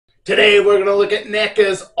Today we're going to look at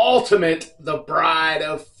NECA'S Ultimate, The Bride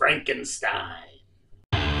of Frankenstein.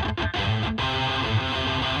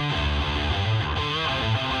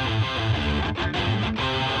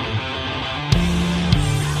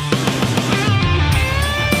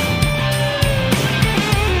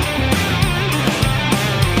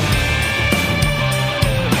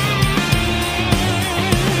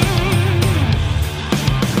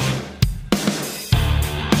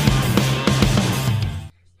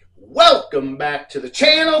 Welcome back to the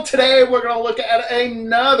channel. Today we're going to look at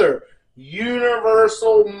another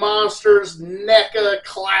Universal Monsters NECA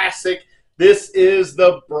classic. This is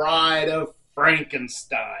The Bride of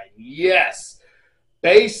Frankenstein. Yes,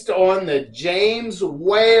 based on the James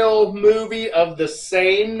Whale movie of the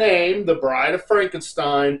same name, The Bride of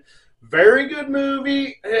Frankenstein. Very good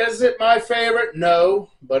movie. Is it my favorite? No,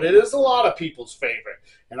 but it is a lot of people's favorite,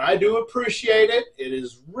 and I do appreciate it. It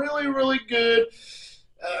is really, really good.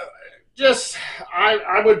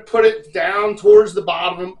 I would put it down towards the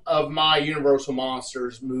bottom of my Universal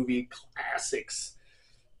Monsters movie classics.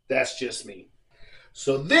 That's just me.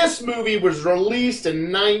 So this movie was released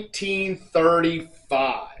in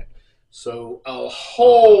 1935. So a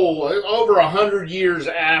whole, over 100 years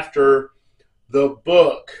after the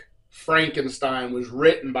book Frankenstein was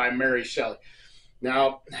written by Mary Shelley.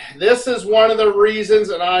 Now, this is one of the reasons,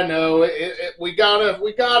 and I know we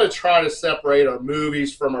gotta try to separate our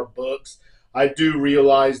movies from our books. I do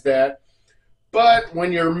realize that, but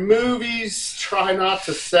when your movies try not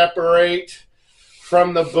to separate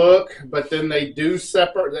from the book, but then they do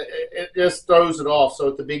separate, it just throws it off. So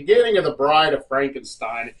at the beginning of The Bride of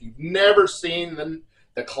Frankenstein, if you've never seen the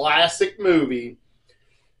classic movie,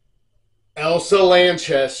 Elsa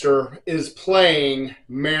Lanchester is playing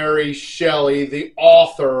Mary Shelley, the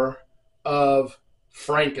author of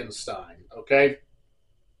Frankenstein, okay?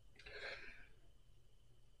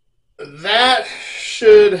 That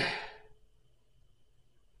should,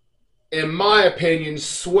 in my opinion,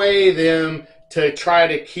 sway them to try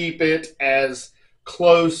to keep it as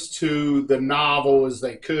close to the novel as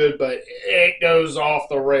they could, but it goes off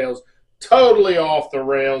the rails, totally off the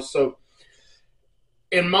rails. So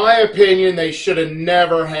in my opinion, they should have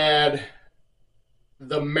never had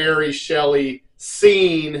the Mary Shelley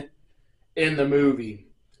scene in the movie.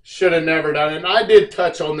 Should have never done it. And I did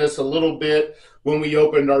touch on this a little bit when we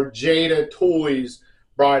opened our Jada Toys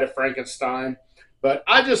Bride of Frankenstein. But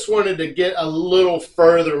I just wanted to get a little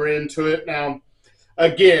further into it. Now,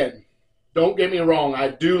 again, don't get me wrong. I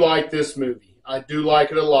do like this movie. I do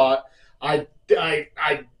like it a lot. I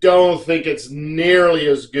don't think it's nearly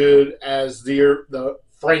as good as the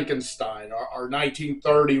Frankenstein, our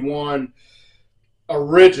 1931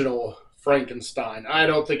 original Frankenstein. I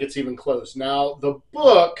don't think it's even close. Now, the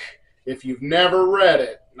book, if you've never read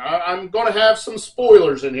it, I'm going to have some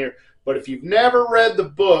spoilers in here, but if you've never read the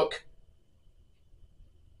book,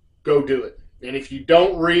 go do it. And if you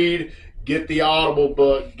don't read, get the Audible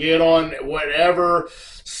book. Get on whatever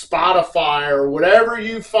Spotify or whatever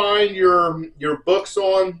you find your books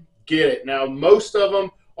on, get it. Now, most of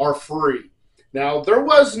them are free. Now,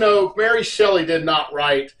 Mary Shelley did not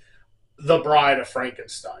write The Bride of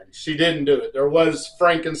Frankenstein. She didn't do it. There was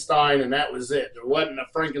Frankenstein, and that was it. There wasn't a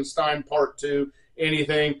Frankenstein Part 2,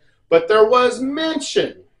 anything. But there was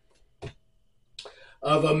mention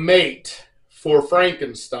of a mate for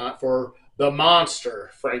Frankenstein, for the monster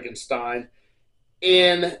Frankenstein,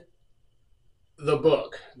 in the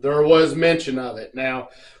book. There was mention of it.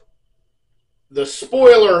 Now, the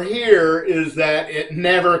spoiler here is that it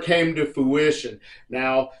never came to fruition.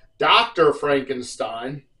 Now, Dr.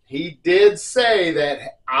 Frankenstein, he did say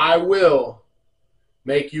that I will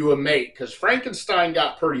make you a mate, because Frankenstein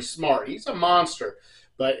got pretty smart. He's a monster,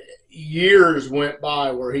 but years went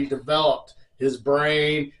by where he developed his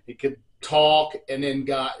brain. He could talk, and then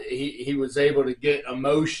he was able to get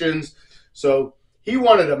emotions. So he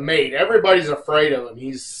wanted a mate. Everybody's afraid of him.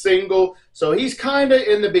 He's single. So he's kind of,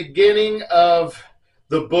 in the beginning of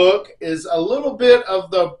the book, is a little bit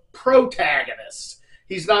of the protagonist.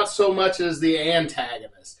 He's not so much as the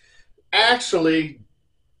antagonist. Actually,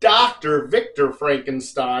 Dr. Victor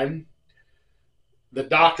Frankenstein, the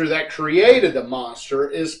doctor that created the monster,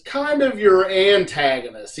 is kind of your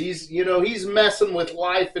antagonist. He's messing with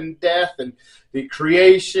life and death and the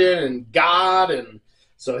creation and God, and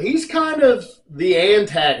so he's kind of the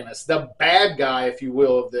antagonist, the bad guy, if you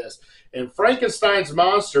will, of this. And Frankenstein's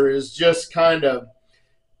monster is just kind of,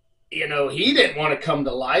 he didn't want to come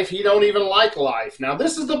to life. He don't even like life. Now,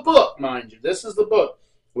 this is the book, mind you. This is the book.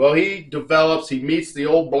 Well, he meets the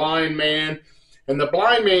old blind man, and the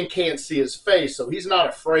blind man can't see his face, so he's not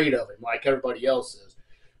afraid of him like everybody else is.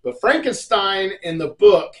 But Frankenstein in the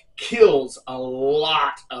book kills a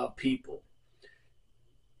lot of people.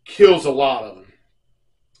 Kills a lot of them.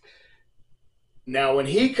 Now, when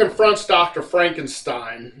he confronts Dr.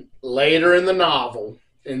 Frankenstein later in the novel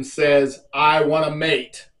and says, I want a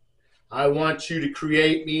mate. I want you to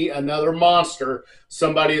create me another monster,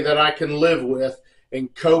 somebody that I can live with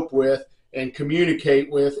and cope with and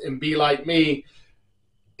communicate with and be like me.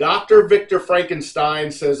 Dr. Victor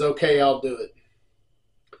Frankenstein says, okay, I'll do it.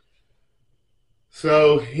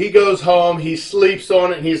 So he goes home, he sleeps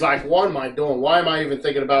on it, and he's like, what am I doing? Why am I even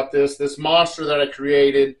thinking about this? This monster that I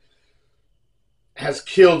created has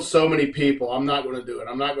killed so many people. I'm not going to do it.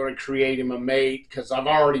 I'm not going to create him a mate because I've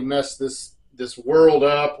already messed this world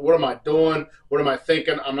up. What am I doing? What am I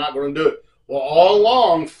thinking? I'm not going to do it. Well, all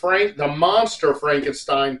along, the monster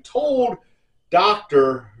Frankenstein told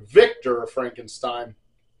Dr. Victor Frankenstein,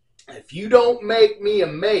 if you don't make me a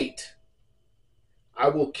mate, I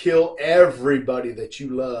will kill everybody that you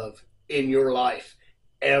love in your life.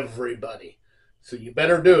 Everybody. So you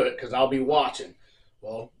better do it because I'll be watching.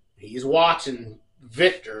 Well, he's watching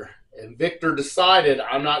Victor, and Victor decided,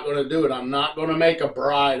 I'm not going to do it. I'm not going to make a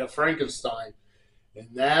Bride of Frankenstein. And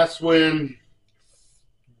that's when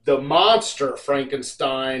the monster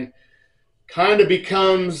Frankenstein kind of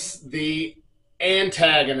becomes the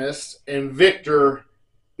antagonist, and Victor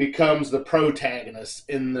becomes the protagonist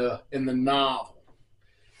in the novel.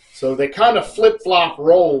 So they kind of flip-flop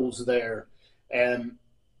roles there. And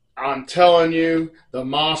I'm telling you, the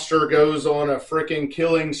monster goes on a freaking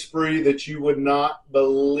killing spree that you would not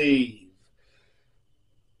believe.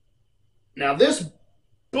 Now, this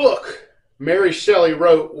book Mary Shelley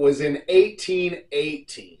wrote was in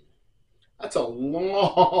 1818. That's a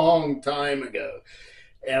long time ago.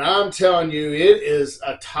 And I'm telling you, it is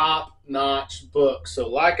a top-notch book. So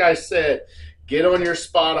like I said, get on your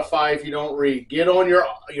Spotify if you don't read. Get on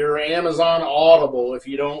your Amazon Audible if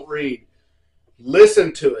you don't read.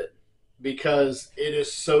 Listen to it because it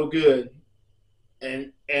is so good.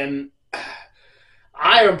 And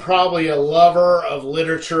I am probably a lover of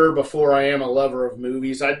literature before I am a lover of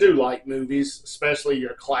movies. I do like movies, especially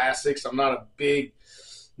your classics. I'm not a big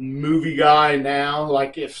movie guy now.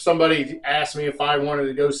 Like if somebody asked me if I wanted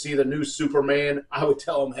to go see the new Superman, I would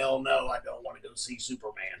tell them, hell no, I don't want to go see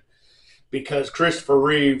Superman. Because Christopher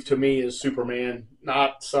Reeve to me is Superman,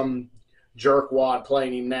 not some jerkwad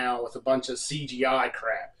playing him now with a bunch of CGI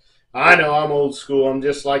crap. I know I'm old school. I'm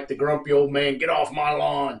just like the grumpy old man. Get off my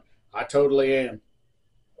lawn. I totally am.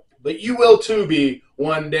 But you will too be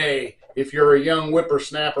one day. If you're a young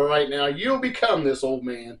whippersnapper right now, you'll become this old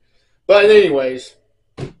man. But anyways,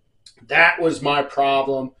 that was my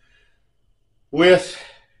problem with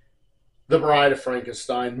the Bride of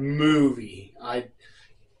Frankenstein movie. I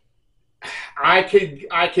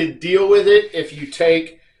could deal with it if you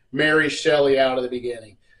take Mary Shelley out of the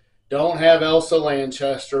beginning. Don't have Elsa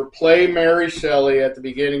Lanchester. Play Mary Shelley at the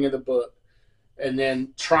beginning of the book. And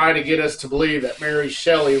then try to get us to believe that Mary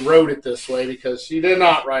Shelley wrote it this way because she did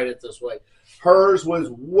not write it this way. Hers was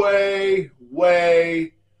way,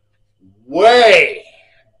 way, way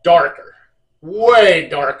darker. Way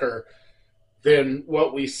darker than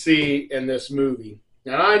what we see in this movie.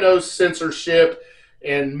 Now, I know censorship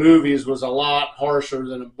in movies was a lot harsher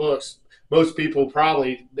than in books. Most people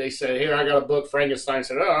probably, they say, here, I got a book, Frankenstein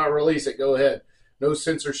said, oh, I'll release it, go ahead. No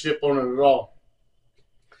censorship on it at all.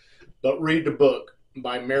 But read the book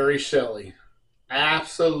by Mary Shelley.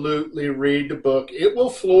 Absolutely read the book. It will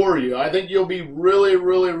floor you. I think you'll be really,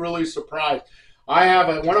 really, really surprised. I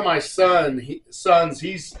have one of my sons,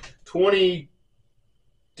 he's 20,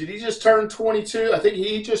 did he just turn 22? I think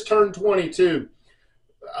he just turned 22.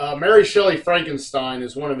 Mary Shelley Frankenstein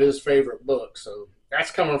is one of his favorite books. So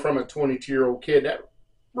that's coming from a 22-year-old kid that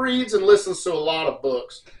reads and listens to a lot of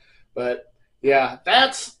books. But yeah,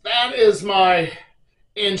 that is my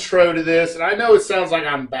intro to this. And I know it sounds like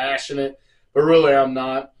I'm bashing it, but really I'm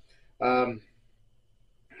not.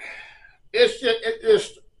 It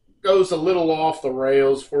just goes a little off the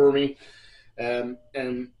rails for me. And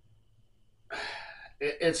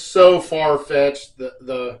it's so far-fetched.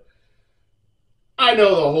 I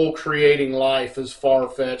know the whole creating life is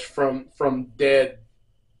far-fetched from dead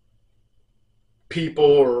people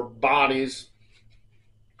or bodies.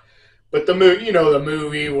 But the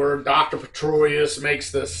movie where Dr. Pretorius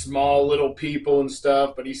makes the small little people and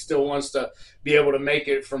stuff, but he still wants to be able to make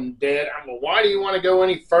it from dead. Why do you want to go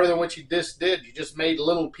any further than what you just did? You just made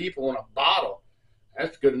little people in a bottle.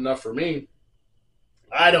 That's good enough for me.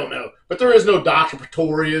 I don't know. But there is no Dr.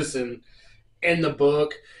 Pretorius in the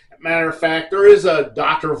book. Matter of fact, there is a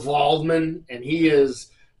Dr. Waldman, and he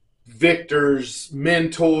is Victor's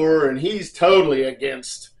mentor, and he's totally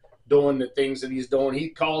against doing the things that he's doing. He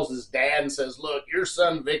calls his dad and says, look, your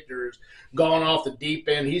son Victor's gone off the deep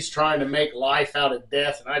end. He's trying to make life out of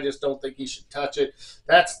death, and I just don't think he should touch it.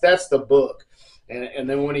 That's the book. And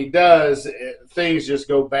then when he does, things just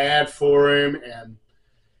go bad for him, and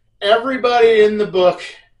everybody in the book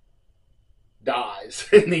dies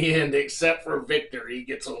in the end, except for Victor. He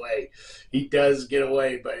gets away. He does get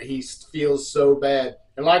away, but he feels so bad.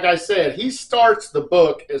 And like I said, he starts the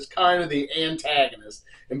book as kind of the antagonist,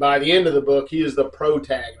 and by the end of the book, he is the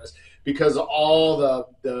protagonist because of all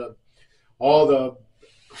the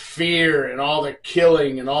fear and all the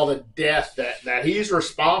killing and all the death that he's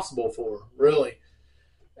responsible for, really.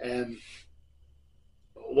 And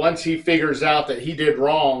once he figures out that he did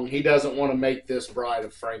wrong, he doesn't want to make this Bride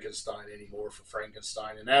of Frankenstein anymore for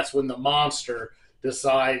Frankenstein. And that's when the monster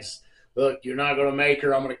decides, look, you're not going to make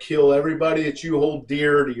her. I'm going to kill everybody that you hold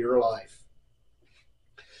dear to your life.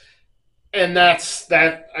 And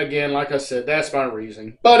that, again, like I said, that's my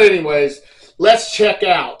reason. But anyways, let's check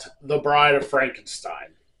out The Bride of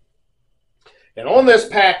Frankenstein. And on this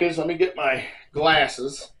package, let me get my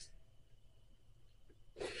glasses.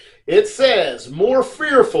 It says, more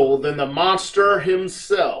fearful than the monster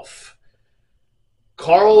himself,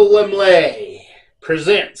 Carl Laemmle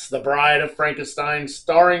presents The Bride of Frankenstein,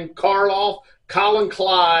 starring Karloff, Colin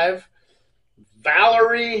Clive,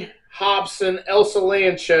 Valerie Hobson, Elsa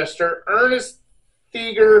Lanchester, Ernest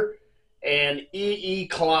Thieger, and E.E.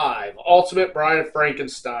 Clive. Ultimate Bride of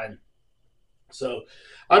Frankenstein. So,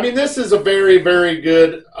 I mean, this is a very, very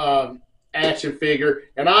good action figure,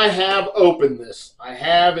 and I have opened this. I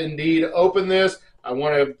have indeed opened this. I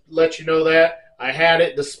want to let you know that. I had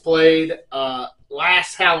it displayed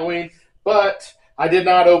last Halloween, but I did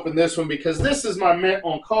not open this one because this is my mint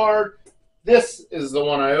on card. This is the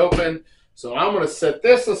one I opened. So I'm going to set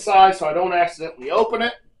this aside so I don't accidentally open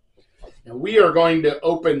it. And we are going to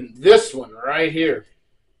open this one right here.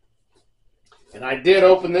 And I did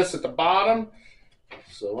open this at the bottom.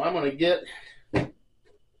 So I'm going to get a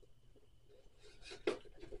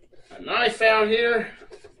knife out here.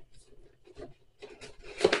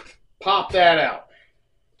 Pop that out.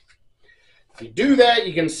 If you do that,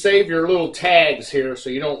 you can save your little tags here so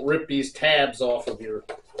you don't rip these tabs off of your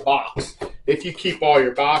box. If you keep all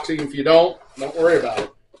your boxing, if you don't worry about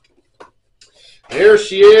it. There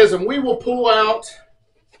she is, and we will pull out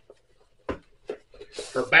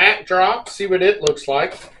her backdrop, see what it looks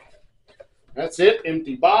like. That's it,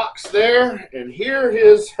 empty box there. And here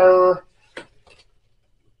is her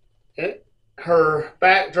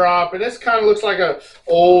backdrop, and this kind of looks like a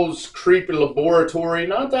old creepy laboratory.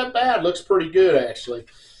 Not that bad, looks pretty good actually.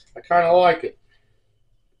 I kind of like it.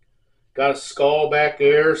 Got a skull back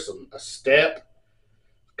there, a step,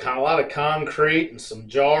 a lot of concrete, and some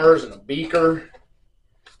jars and a beaker.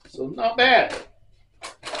 So not bad.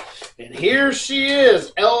 And here she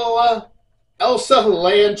is, Elsa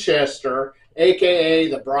Lanchester, aka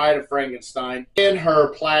the Bride of Frankenstein, in her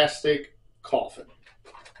plastic coffin.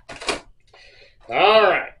 All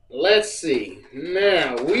right, let's see.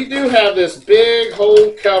 Now, we do have this big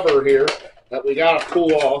whole cover here that we got to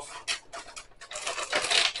pull off.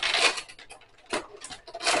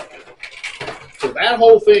 So that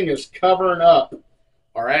whole thing is covering up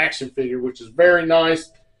our action figure, which is very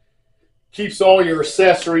nice. Keeps all your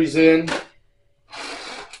accessories in.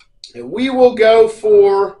 And we will go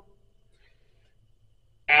for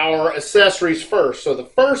our accessories first. So the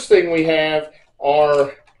first thing we have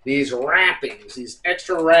are these wrappings, these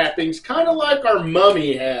extra wrappings, kind of like our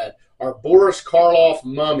mummy had, our Boris Karloff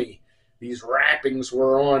mummy. These wrappings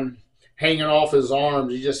were hanging off his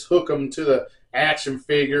arms. You just hook them to the action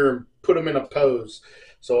figure and put them in a pose.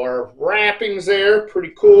 So our wrappings there,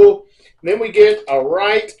 pretty cool. And then we get a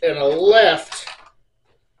right and a left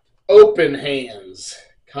open hands,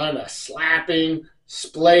 kind of slapping,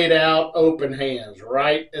 splayed out open hands,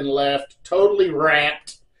 right and left, totally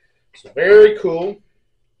wrapped. So very cool.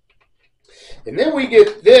 And then we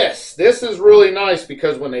get this. This is really nice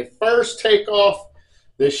because when they first take off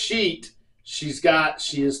the sheet, she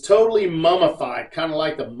is totally mummified, kind of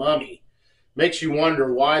like a mummy. Makes you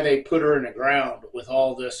wonder why they put her in the ground with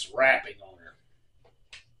all this wrapping on her.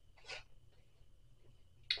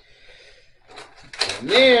 And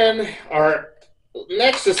then our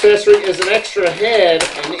next accessory is an extra head,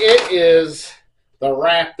 and it is the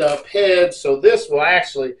wrapped up head. So this will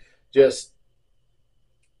actually just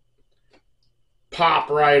pop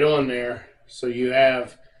right on there. So you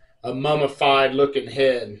have a mummified looking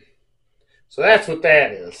head. So that's what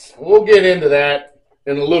that is. We'll get into that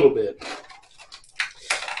in a little bit.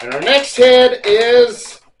 And our next head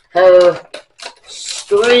is her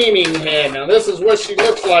screaming head. Now, this is what she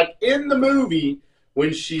looks like in the movie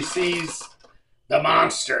when she sees the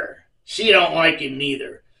monster. She don't like him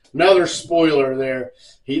neither. Another spoiler there.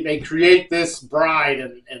 They create this bride,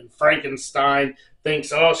 and Frankenstein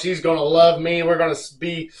thinks, oh, she's going to love me.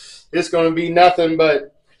 It's going to be nothing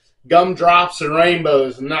but gumdrops and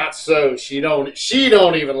rainbows. Not so. She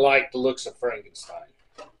don't even like the looks of Frankenstein.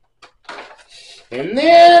 And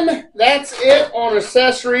then that's it on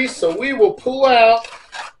accessories. So we will pull out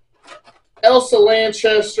Elsa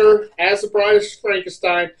Lanchester as the Bride of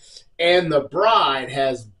Frankenstein, and the bride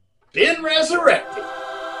has been resurrected.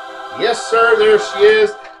 Yes, sir, there she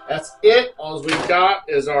is. That's it. All we've got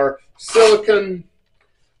is our silicone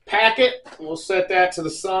packet. We'll set that to the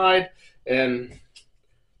side, and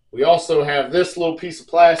we also have this little piece of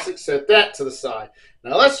plastic. Set that to the side.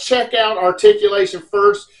 Now let's check out articulation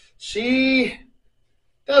first. She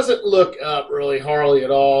doesn't look up really hardly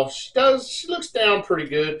at all. She does. She looks down pretty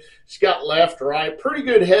good. She's got left, right, pretty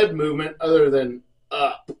good head movement other than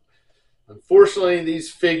up. Unfortunately, these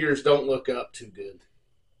figures don't look up too good.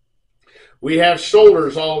 We have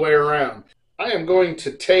shoulders all the way around. I am going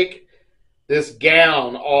to take this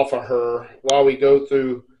gown off of her while we go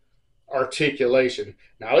through articulation.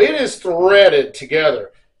 Now, it is threaded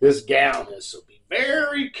together. This gown is, so be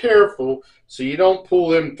very careful so you don't pull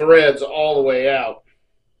them threads all the way out.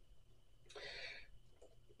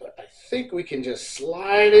 But I think we can just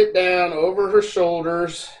slide it down over her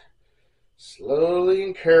shoulders slowly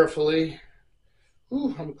and carefully.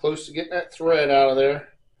 Ooh, I'm close to getting that thread out of there.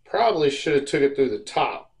 Probably should have took it through the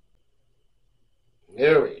top.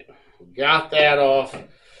 There we go. We got that off.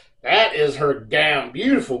 That is her gown.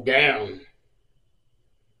 Beautiful gown.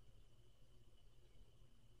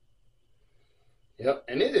 Yep,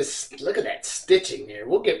 and it is, look at that stitching there.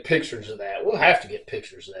 We'll get pictures of that. We'll have to get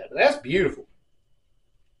pictures of that, but that's beautiful.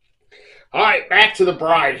 All right, back to the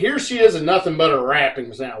bride. Here she is in nothing but her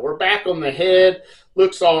wrappings now. We're back on the head.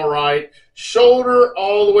 Looks all right. Shoulder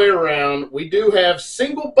all the way around. We do have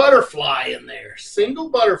single butterfly in there. Single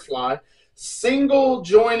butterfly. Single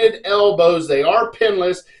jointed elbows. They are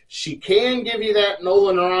pinless. She can give you that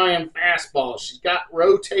Nolan Ryan fastball. She's got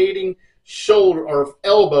rotating shoulder or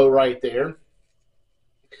elbow right there.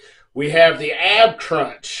 We have the ab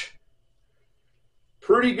crunch.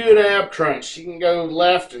 Pretty good ab crunch. She can go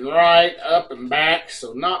left and right, up and back,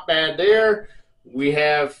 so not bad there. We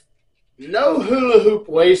have no hula hoop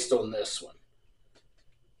waist on this one.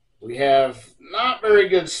 We have not very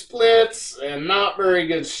good splits and not very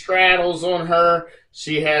good straddles on her.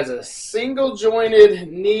 She has a single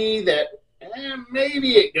jointed knee that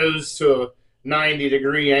maybe it goes to a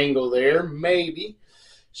 90-degree angle there, maybe.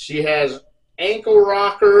 She has ankle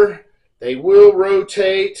rocker. They will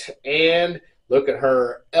rotate, and look at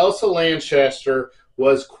her. Elsa Lanchester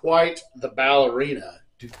was quite the ballerina.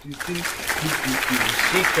 She can pull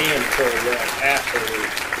that, absolutely.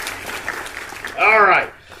 All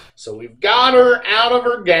right, so we've got her out of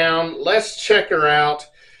her gown. Let's check her out.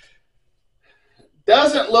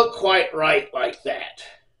 Doesn't look quite right like that.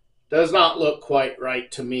 Does not look quite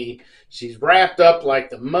right to me. She's wrapped up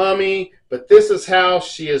like the mummy, but this is how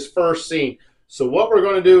she is first seen. So what we're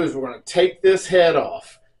going to do is we're going to take this head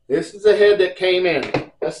off. This is the head that came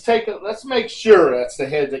in. Let's make sure that's the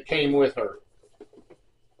head that came with her.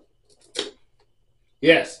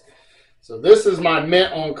 Yes. So this is my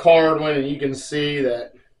mint on card one, and you can see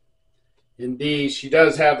that indeed she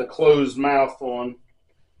does have the closed mouth on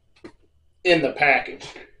in the package.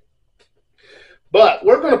 But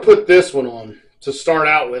we're going to put this one on to start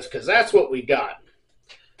out with because that's what we got.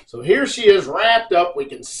 So here she is wrapped up. We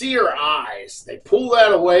can see her eyes. They pull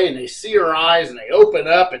that away and they see her eyes and they open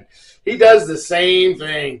up, and he does the same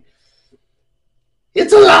thing.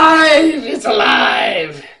 It's alive! It's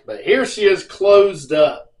alive! But here she is closed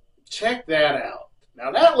up. Check that out.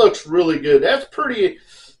 Now that looks really good. That's pretty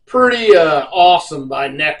awesome by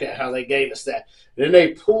NECA how they gave us that. Then they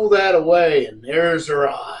pull that away and there's her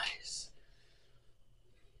eyes.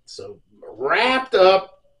 So wrapped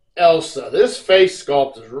up Elsa. This face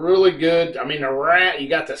sculpt is really good. I mean, you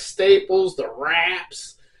got the staples, the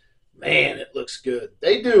wraps. Man, it looks good.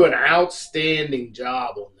 They do an outstanding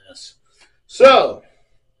job on this. So,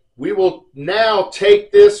 we will now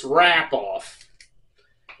take this wrap off.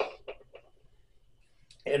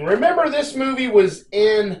 And remember, this movie was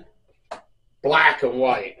in black and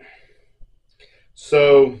white.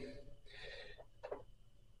 So,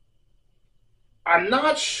 I'm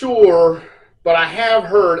not sure, but I have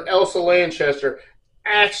heard Elsa Lanchester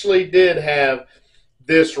actually did have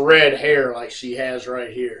this red hair like she has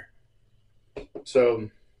right here. So,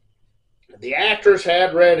 the actress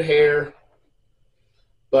had red hair,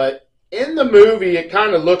 but In the movie, it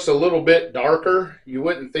kind of looks a little bit darker. You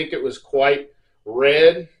wouldn't think it was quite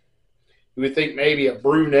red. You would think maybe a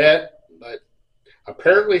brunette, but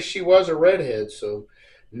apparently she was a redhead. So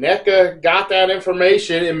NECA got that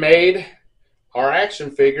information and made our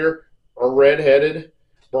action figure a redheaded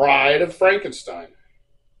Bride of Frankenstein.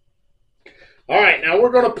 All right, now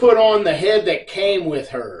we're going to put on the head that came with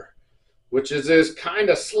her, which is this kind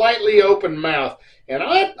of slightly open mouth. And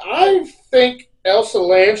I think Elsa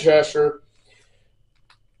Lanchester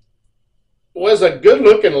was a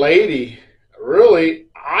good-looking lady. Really,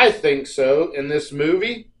 I think so in this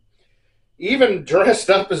movie. Even dressed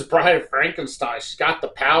up as Bride of Frankenstein. She's got the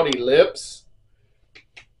pouty lips.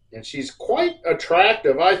 And she's quite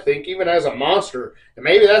attractive, I think, even as a monster. And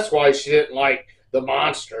maybe that's why she didn't like the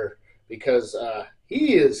monster, because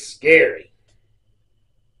he is scary.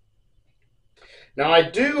 Now, I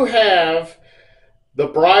do have the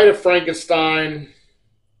Bride of Frankenstein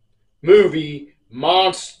movie,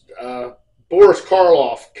 Boris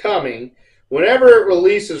Karloff, coming. Whenever it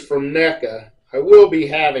releases from NECA, I will be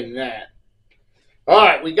having that. All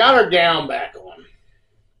right, we got our gown back on.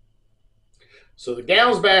 So the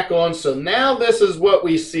gown's back on. So now this is what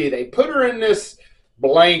we see. They put her in this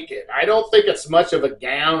blanket. I don't think it's much of a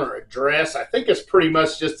gown or a dress. I think it's pretty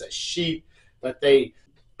much just a sheet that they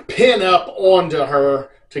pin up onto her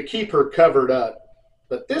to keep her covered up.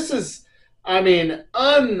 But this is, I mean,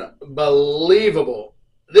 unbelievable.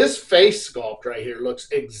 This face sculpt right here looks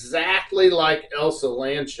exactly like Elsa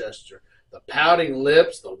Lanchester. The pouting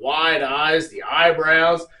lips, the wide eyes, the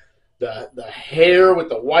eyebrows, the hair with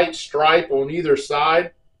the white stripe on either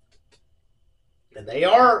side. And they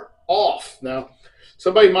are off. Now,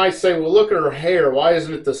 somebody might say, well, look at her hair. Why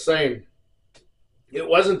isn't it the same? It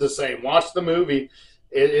wasn't the same. Watch the movie.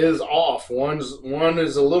 It is off. One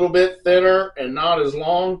is a little bit thinner and not as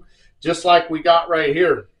long, just like we got right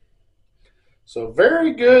here. So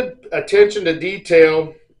very good attention to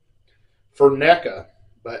detail for NECA.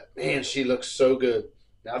 But, man, she looks so good.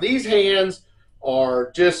 Now, these hands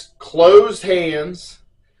are just closed hands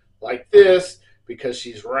like this because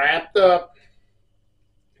she's wrapped up.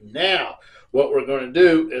 Now, what we're going to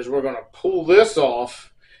do is we're going to pull this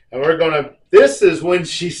off, and this is when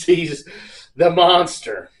she sees the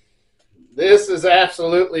monster. This is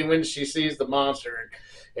absolutely when she sees the monster.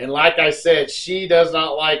 And like I said, she does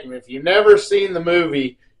not like him. If you've never seen the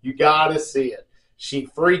movie, you got to see it. She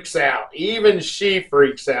freaks out. Even she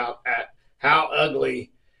freaks out at how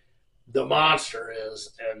ugly the monster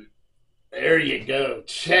is. And there you go.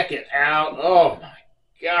 Check it out. Oh, my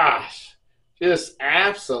gosh. Just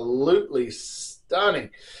absolutely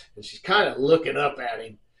stunning. And she's kind of looking up at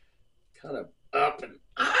him. Kind of up and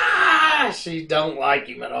she don't like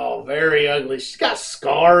him at all. Very ugly. She's got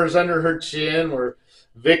scars under her chin where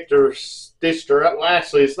Victor stitched her up. Well,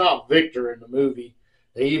 actually, it's not Victor in the movie.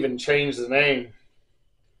 They even changed the name.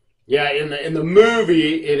 Yeah, in the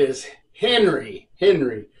movie, it is Henry.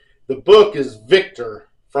 Henry. The book is Victor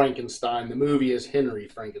Frankenstein. The movie is Henry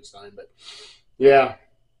Frankenstein. But, yeah.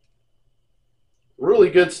 Really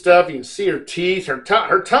good stuff. You can see her teeth. Her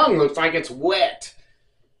tongue looks like it's wet.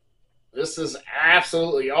 This is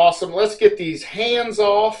absolutely awesome. Let's get these hands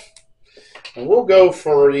off. And we'll go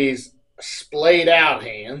for these splayed out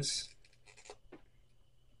hands.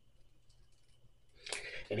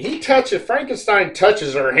 And Frankenstein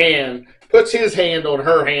touches her hand, puts his hand on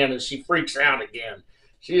her hand, and she freaks out again.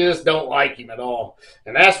 She just don't like him at all.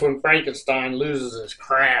 And that's when Frankenstein loses his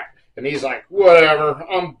crap. And he's like, whatever,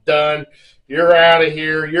 I'm done. You're out of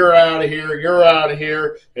here. You're out of here. You're out of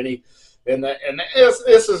here. And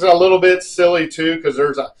this is a little bit silly too, because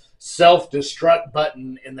there's a self-destruct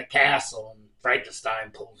button in the castle, and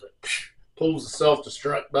Frankenstein pulls the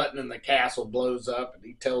self-destruct button, and the castle blows up. And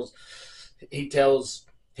he tells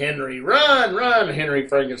Henry, run, Henry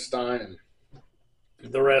Frankenstein,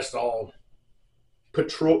 and the rest all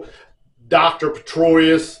Dr.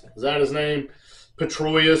 Petroius, is that his name?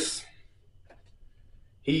 Petroius.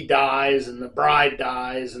 He dies, and the bride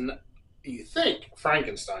dies, and you think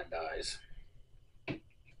Frankenstein dies.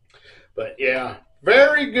 But yeah,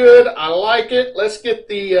 very good. I like it. Let's get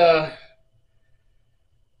the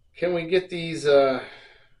can we get these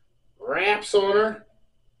wraps on her?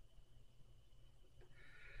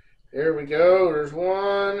 There we go. There's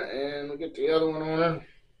one, and we'll get the other one on her.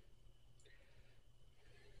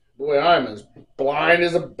 Boy, I'm as blind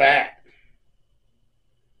as a bat.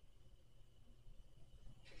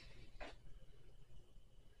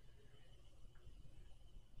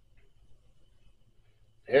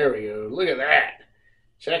 There we go. Look at that.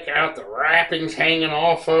 Check out the wrappings hanging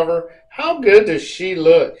off of her. How good does she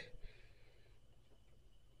look?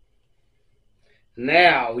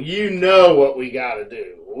 Now, you know what we got to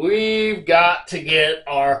do. We've got to get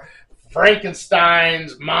our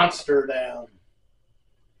Frankenstein's monster down.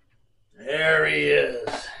 There he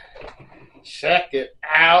is. Check it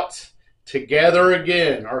out. Together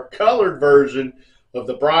again, our colored version of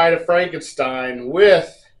the Bride of Frankenstein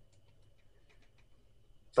with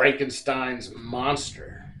Frankenstein's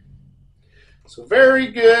monster. So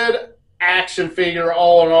very good action figure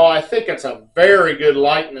all in all. I think it's a very good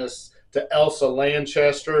likeness to Elsa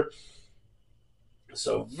Lanchester.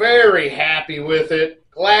 So very happy with it.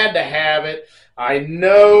 Glad to have it. I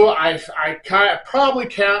know I probably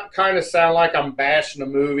kind of sound like I'm bashing the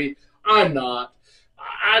movie. I'm not.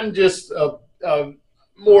 I'm just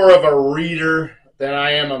more of a reader than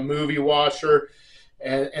I am a movie watcher.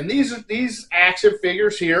 And these action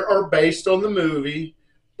figures here are based on the movie,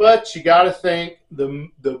 but you got to think the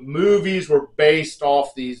movies were based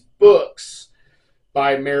off these books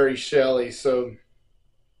by Mary Shelley. So,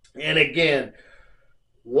 and again,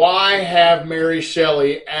 why have Mary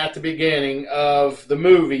Shelley at the beginning of the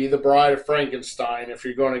movie, The Bride of Frankenstein, if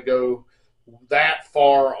you're going to go that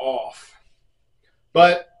far off?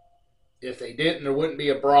 But if they didn't, there wouldn't be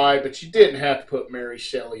a bride, but you didn't have to put Mary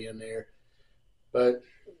Shelley in there. But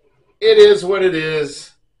it is what it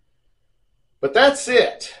is. But that's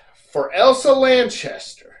it for Elsa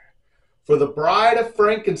Lanchester, for The Bride of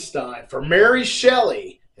Frankenstein, for Mary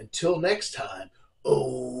Shelley. Until next time,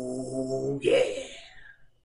 oh yeah.